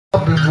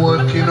I've been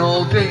working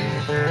all day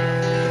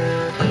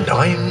and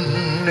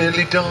I'm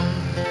nearly done.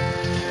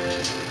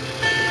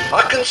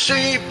 I can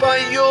see by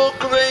your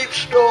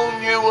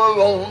gravestone you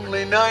were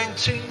only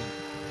 19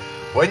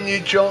 when you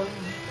joined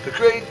the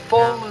Great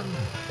Foreman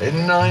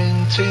in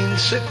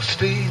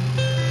 1916.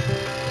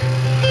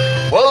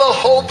 Well, I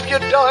hope you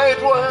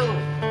died well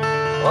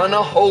and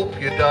I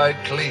hope you died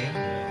clean.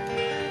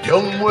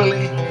 Young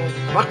Willie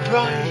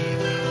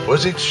McBride,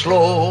 was it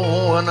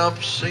slow and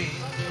obscene?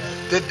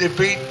 Did they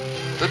beat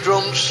the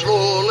drum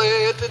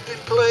slowly? Did they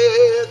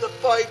play the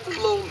fife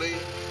lowly?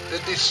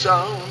 Did they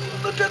sound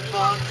the dead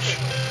march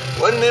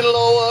when they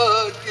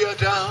lowered you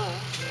down?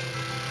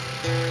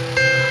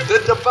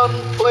 Did the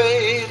band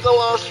play the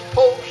last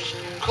post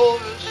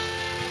chorus?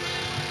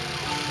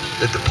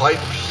 Did the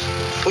pipes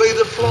play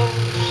the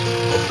flowers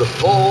of the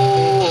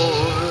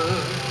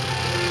forest?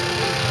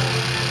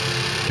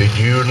 Did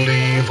you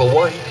leave a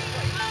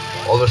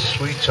wife or a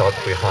sweetheart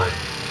behind?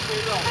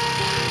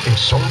 In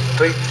some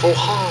faithful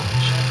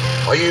heart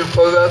are you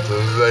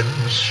forever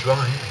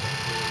enshrined?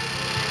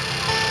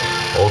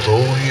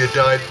 Although you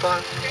died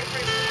back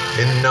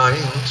in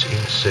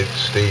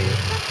 1916,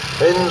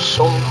 in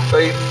some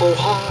faithful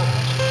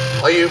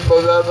heart are you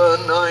forever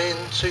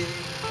 19?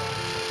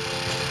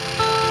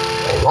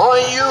 Or are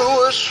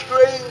you a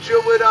stranger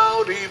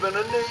without even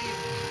a name,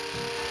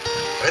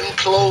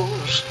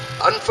 enclosed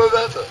and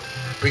forever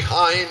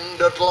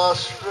behind a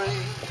glass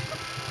frame?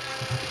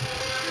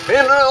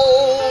 In an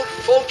old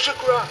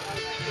photograph,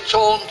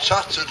 torn,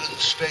 tattered and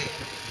stained,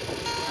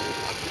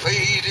 and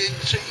faded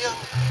to young,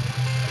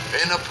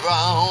 in a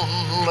brown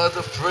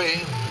leather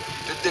frame.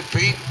 Did they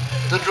beat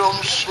the drum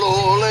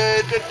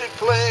slowly? Did they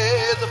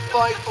play the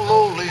fife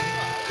lowly?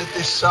 Did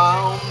they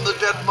sound the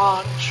dead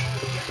march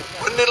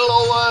when they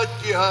lowered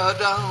you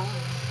down?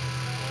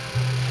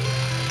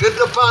 Did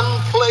the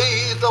band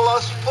play the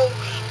last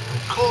post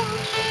and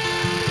chorus?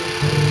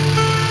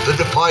 Did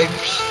the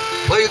pipes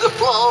play the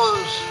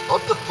flowers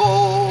of the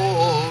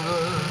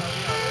forest?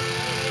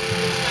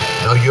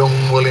 Now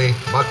young Willie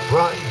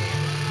McBride,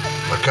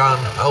 I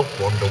can't help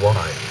wonder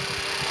why.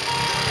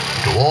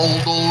 Do all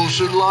those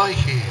who lie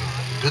here,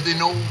 do they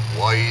know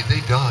why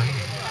they died?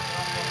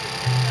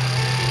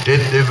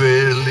 Did they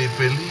really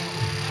believe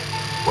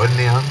when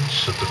they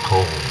answered the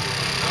call?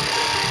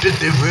 Did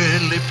they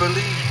really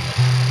believe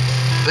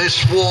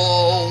this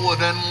war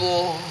would end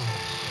wars?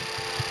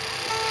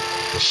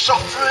 The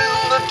suffering,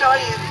 the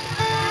dying,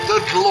 the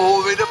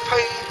glory, the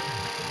pain,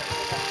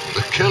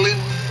 the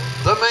killing,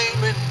 the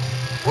maiming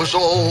was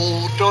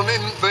all done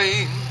in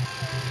vain.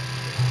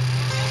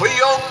 For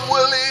young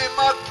Willie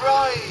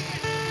McBride,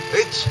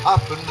 it's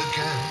happened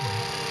again,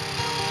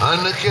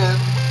 and again,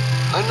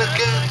 and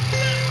again,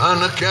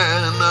 and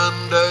again,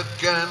 and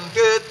again.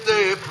 Did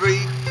they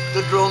beat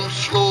the drum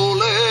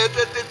slowly?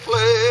 Did they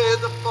play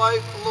the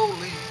fife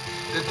lowly?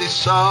 Did they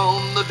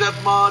sound the dead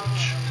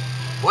march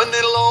when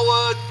they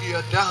lowered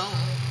you down?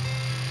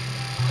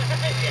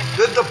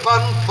 Did the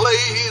band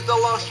play the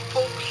last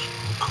post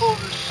and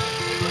chorus?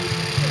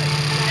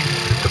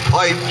 Did the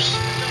pipes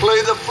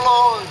play the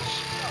flowers